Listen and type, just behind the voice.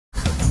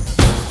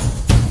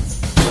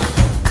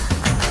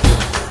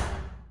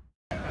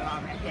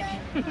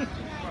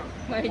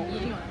When you,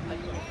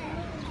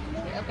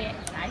 it'll be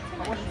exciting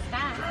when you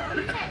start.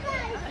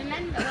 And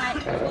then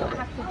like, you won't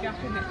have to drop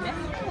him at this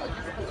school,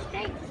 just go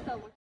straight to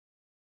school.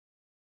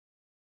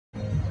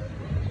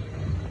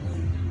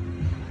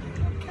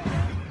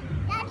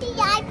 Daddy,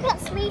 I put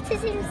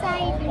sweeters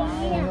inside here.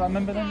 I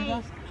remember them,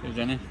 guys. Cheers,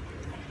 Jenny.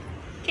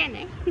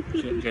 Jenny.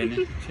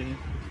 Jenny.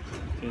 Cheers.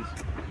 Cheers.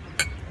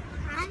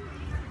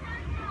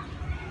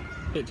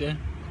 Picture.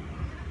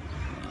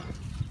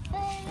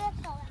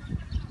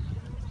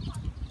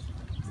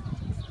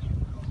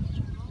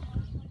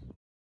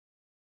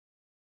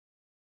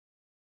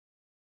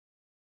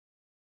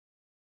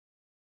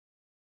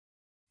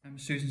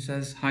 Susan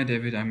says, "Hi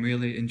David, I'm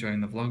really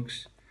enjoying the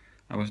vlogs.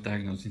 I was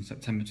diagnosed in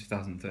September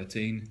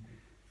 2013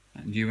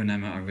 and you and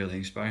Emma are really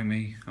inspiring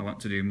me. I want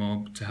to do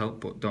more to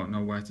help but don't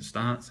know where to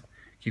start.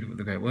 Keep up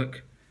the great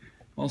work."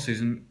 Well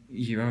Susan,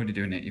 you're already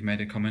doing it. You've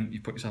made a comment,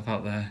 you've put yourself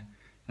out there.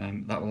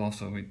 That will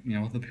also,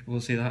 other people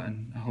will see that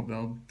and I hope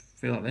they'll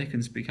feel like they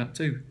can speak out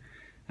too.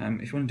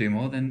 If you want to do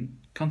more, then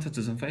contact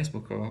us on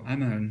Facebook or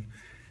Emma and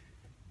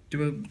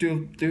do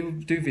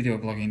video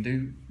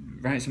blogging,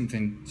 write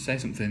something, say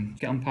something,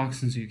 get on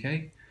Parkinson's UK.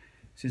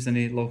 See if there's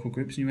any local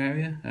groups in your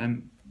area.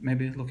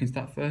 Maybe look into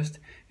that first.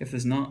 If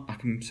there's not, I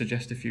can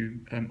suggest a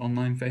few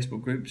online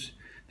Facebook groups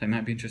that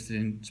might be interested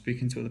in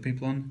speaking to other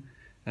people on.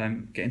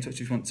 Get in touch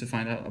if you want to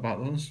find out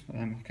about those.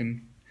 I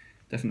can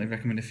definitely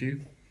recommend a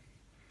few.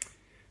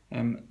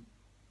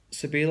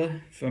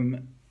 Sabila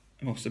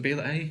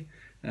Sabila A,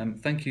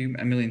 thank you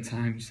a million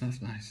times, that's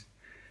nice.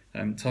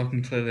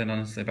 Talking clearly and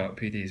honestly about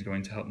PD is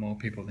going to help more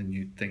people than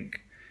you'd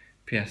think.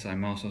 P.S.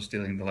 I'm also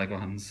stealing the Lego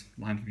hands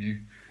line from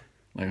you.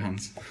 Lego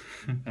hands.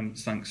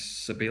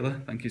 Thanks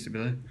Sabila, thank you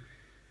Sabila.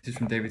 This is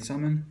from David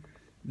Salmon.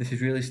 This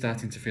is really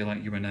starting to feel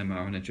like you and Emma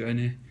are on a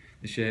journey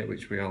this year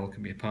which we all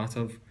can be a part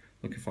of.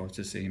 Looking forward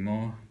to seeing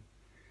more.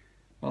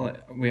 Well,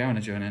 we are on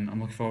a journey and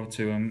I'm looking forward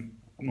to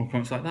more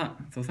comments like that.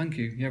 So thank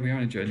you. Yeah, we are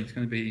on a journey. It's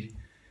going to be,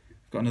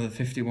 we've got another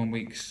 51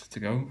 weeks to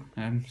go.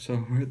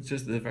 So we're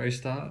just at the very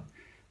start.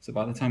 So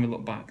by the time we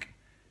look back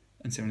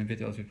and see how many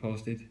videos we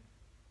posted,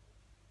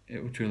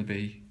 it will truly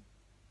be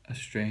a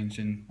strange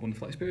and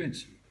wonderful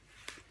experience.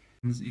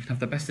 You can have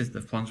the best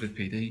of plans with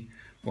PD.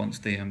 Once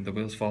the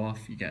wheels fall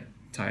off, you get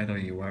tired or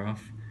you wear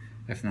off,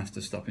 everything has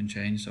to stop and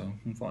change. So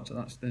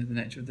unfortunately that's the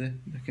nature of the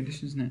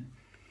conditions, isn't it?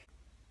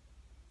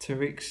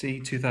 Tariq C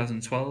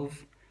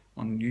 2012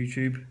 on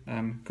YouTube.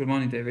 Good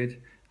morning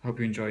David, I hope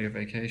you enjoy your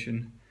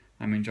vacation.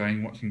 I'm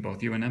enjoying watching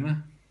both you and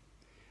Emma.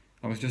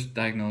 I was just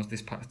diagnosed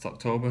this past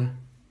October,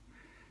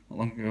 not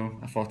long ago,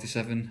 at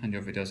 47, and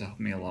your videos helped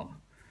me a lot.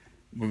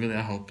 We really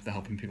hope they're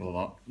helping people a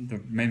lot.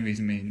 The main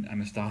reason me and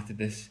Emma started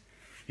this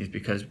is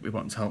because we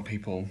want to help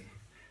people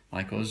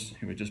like us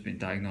who have just been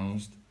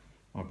diagnosed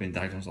or been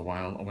diagnosed a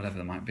while or whatever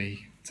they might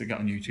be, to get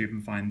on YouTube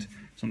and find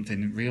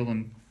something real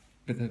and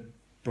with a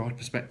broad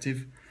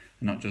perspective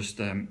and not just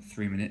a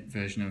 3-minute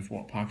version of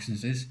what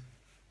Parkinson's is.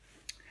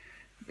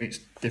 It's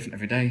different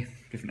every day,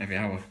 different every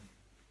hour,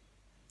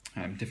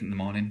 different in the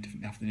morning, different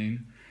in the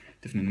afternoon,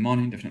 different in the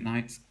morning, different at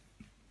night.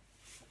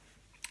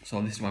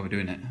 So this is why we're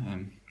doing it.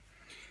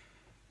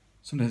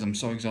 Some days I'm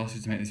so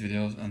exhausted to make these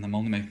videos and I'm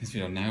only making this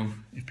video now.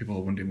 If people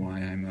are wondering why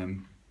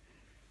I'm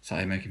sat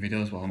here making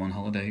videos while I'm on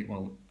holiday,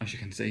 well, as you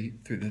can see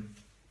through the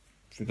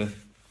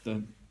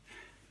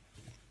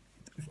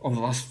over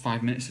the last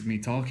 5 minutes of me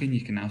talking,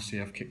 you can now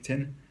see I've kicked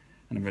in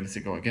and I'm ready to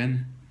go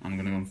again. I'm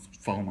going to go and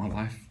follow my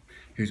wife,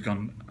 who's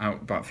gone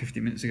out about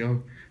 50 minutes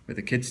ago with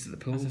the kids to the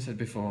pool. As I said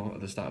before,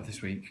 at the start of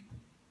this week,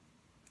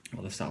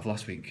 or the start of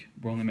last week,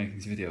 we're only making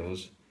these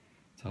videos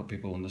to help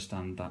people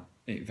understand that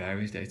it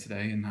varies day to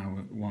day and how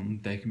one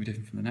day can be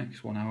different from the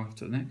next, 1 hour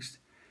to the next.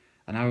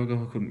 An hour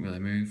ago I couldn't really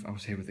move, I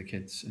was here with the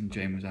kids and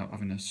Jane was out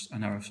having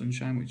an hour of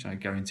sunshine, which I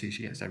guarantee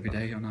she gets every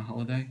day on her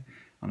holiday,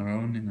 on her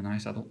own in the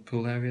nice adult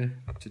pool area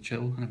to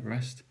chill and have a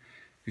rest,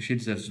 because she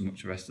deserves as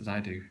much rest as I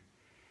do.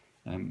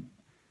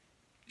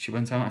 She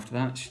went out after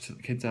that, she took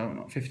the kids out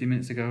not 50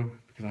 minutes ago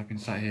because I've been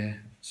sat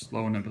here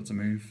slow and able to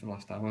move for the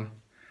last hour,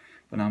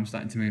 but now I'm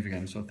starting to move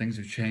again, so things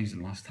have changed in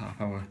the last half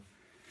hour.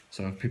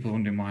 So if people are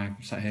wondering why I'm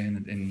sat here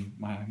in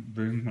my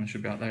room when I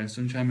should be out there in the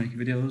sunshine making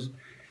videos,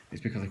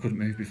 it's because I couldn't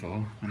move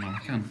before and now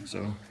I can.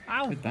 So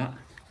with that,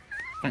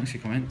 thanks for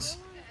your comments.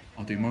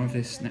 I'll do more of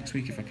this next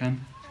week if I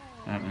can,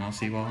 and I'll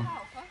see you all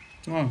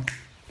tomorrow.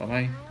 Bye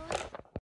bye.